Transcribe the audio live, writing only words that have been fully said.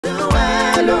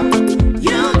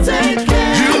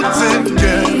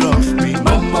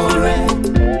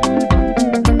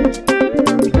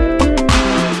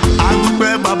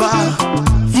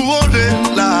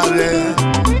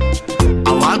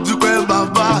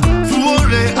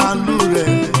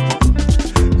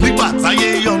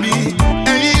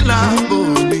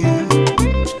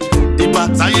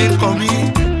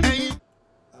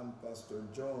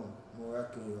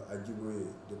John Ajeboye,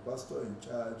 the pastor in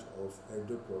charge of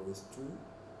Edo Province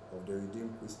 2 of the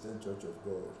Redeemed Christian Church of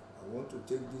God. I want to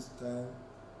take this time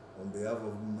on behalf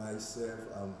of myself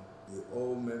and the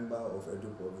all member of Edo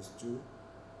Province 2,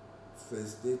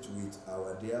 first date with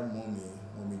our dear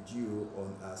Mommy Gio,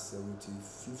 on her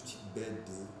 75th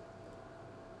birthday.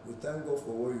 We thank God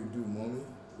for what you do, Mommy.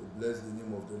 We bless the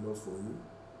name of the Lord for you.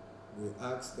 We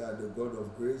ask that the God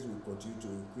of grace will continue to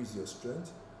increase your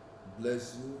strength,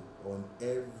 bless you on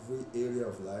every area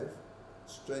of life,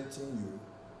 strengthen you.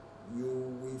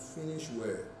 You will finish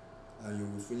well and you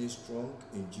will finish strong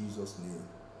in Jesus' name.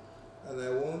 And I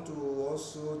want to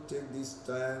also take this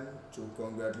time to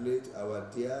congratulate our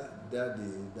dear Daddy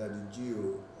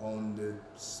Gio, on the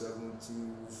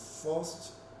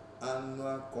 71st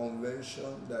annual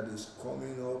convention that is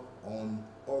coming up on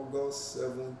August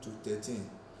 7 to 13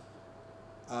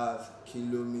 at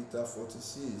kilometer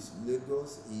 46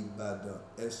 Lagos-Ibadan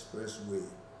Expressway.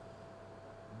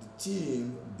 The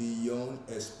theme, Beyond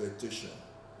Expectation.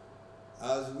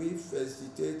 As we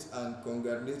felicitate and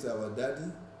congratulate our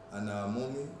daddy and our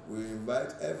mommy, we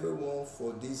invite everyone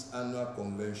for this annual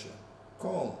convention.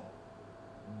 Come,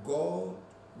 God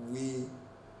will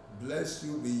bless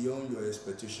you beyond your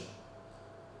expectation.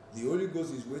 The Holy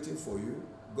Ghost is waiting for you.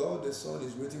 God the Son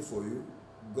is waiting for you.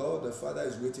 God the Father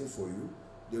is waiting for you.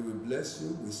 They will bless you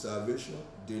with salvation,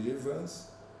 deliverance,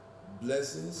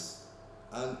 blessings,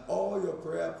 and all your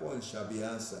prayer points shall be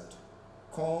answered.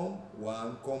 Come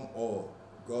one, come all.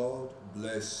 God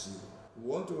bless you. We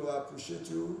want to appreciate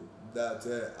you that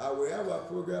we have a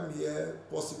program here,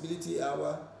 Possibility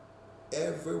Hour,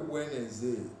 every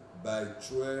Wednesday by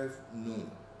 12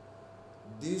 noon.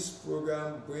 This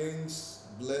program brings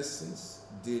blessings,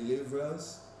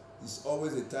 deliverance. It's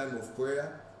always a time of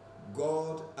prayer.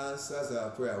 God answers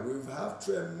our prayer. We've had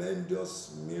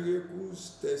tremendous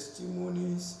miracles,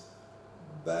 testimonies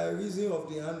by reason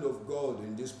of the hand of God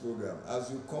in this program.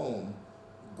 As you come,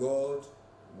 God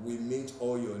will meet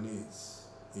all your needs.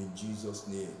 In Jesus'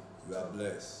 name, you are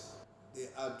blessed. The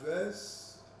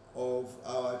address of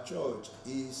our church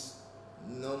is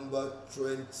number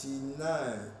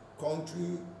 29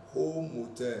 Country Home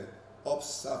Motel, up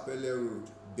Sapele Road,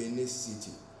 Benin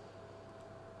City.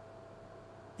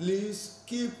 Please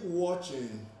keep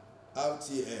watching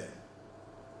RTN.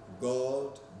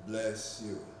 God bless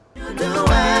you. You do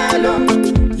well,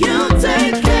 you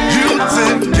take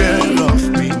care.